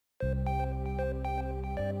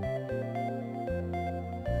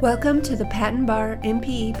Welcome to the Patent Bar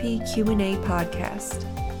MPEP Q&A podcast.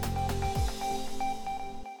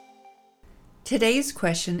 Today's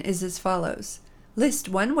question is as follows. List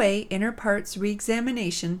one way inter partes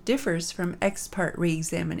reexamination differs from ex parte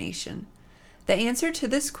reexamination. The answer to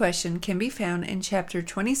this question can be found in Chapter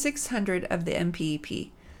 2600 of the MPEP.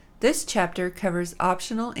 This chapter covers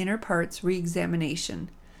optional inter partes reexamination.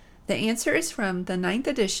 The answer is from the 9th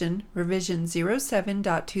edition, revision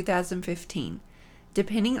 07.2015.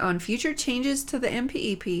 Depending on future changes to the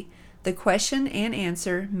MPEP, the question and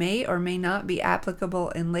answer may or may not be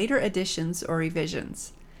applicable in later editions or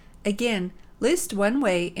revisions. Again, list one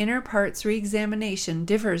way inter partes reexamination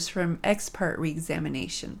differs from ex parte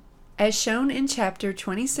reexamination. As shown in Chapter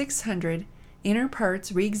 2600, inter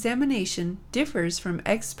partes reexamination differs from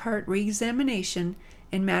ex parte reexamination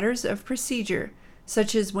in matters of procedure,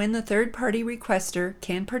 such as when the third-party requester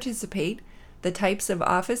can participate, the types of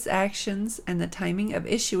office actions and the timing of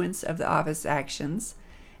issuance of the office actions,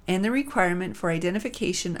 and the requirement for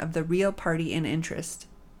identification of the real party in interest.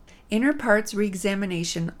 Inter partes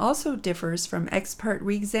reexamination also differs from ex parte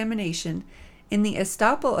reexamination in the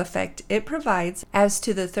estoppel effect it provides as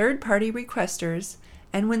to the third-party requesters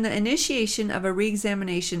and when the initiation of a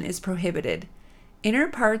reexamination is prohibited. Inter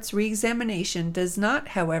partes reexamination does not,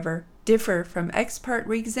 however, differ from ex parte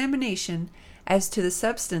reexamination as to the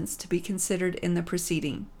substance to be considered in the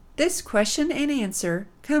proceeding. This question and answer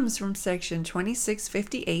comes from Section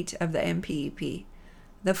 2658 of the MPEP.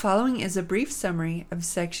 The following is a brief summary of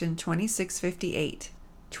Section 2658.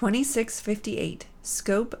 2658.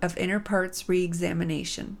 Scope of inter partes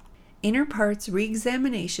reexamination. Inter partes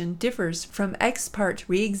reexamination differs from ex parte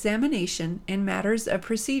reexamination in matters of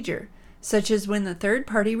procedure, such as when the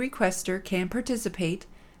third-party requester can participate,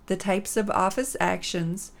 the types of office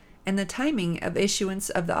actions, and the timing of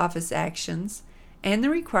issuance of the office actions, and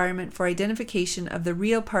the requirement for identification of the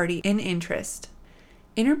real party in interest.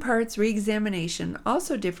 Inter partes reexamination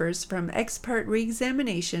also differs from ex parte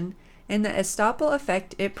reexamination in the estoppel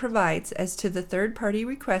effect it provides as to the third-party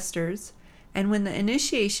requesters and when the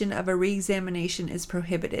initiation of a reexamination is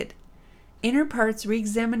prohibited. Inter partes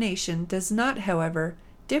reexamination does not, however,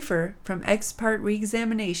 differ from ex parte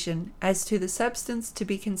reexamination as to the substance to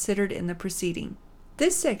be considered in the proceeding.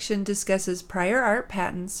 This section discusses prior art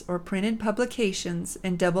patents or printed publications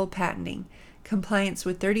and double patenting, compliance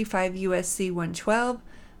with 35 U.S.C. 112,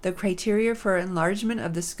 the criteria for enlargement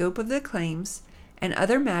of the scope of the claims, and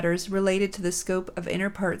other matters related to the scope of inter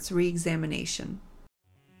partes reexamination.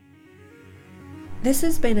 This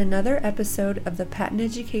has been another episode of the Patent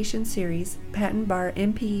Education Series Patent Bar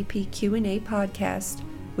MPEP Q&A podcast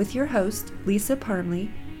with your host, Lisa Parmley,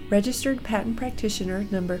 Registered Patent Practitioner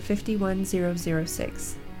number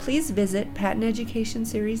 51006. Please visit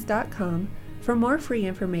patenteducationseries.com for more free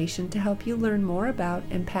information to help you learn more about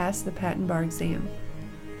and pass the Patent Bar exam.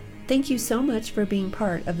 Thank you so much for being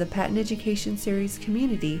part of the Patent Education Series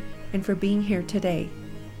community and for being here today.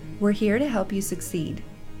 We're here to help you succeed.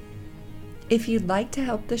 If you'd like to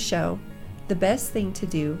help the show, the best thing to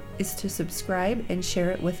do is to subscribe and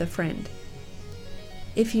share it with a friend.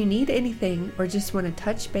 If you need anything or just want to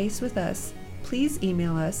touch base with us, please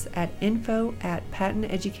email us at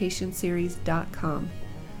info@patenteducationseries.com.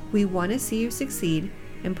 We want to see you succeed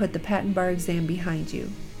and put the Patent Bar exam behind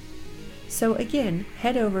you. So again,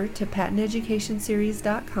 head over to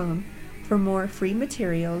patenteducationseries.com for more free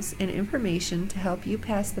materials and information to help you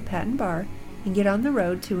pass the Patent Bar and get on the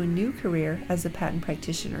road to a new career as a patent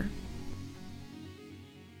practitioner.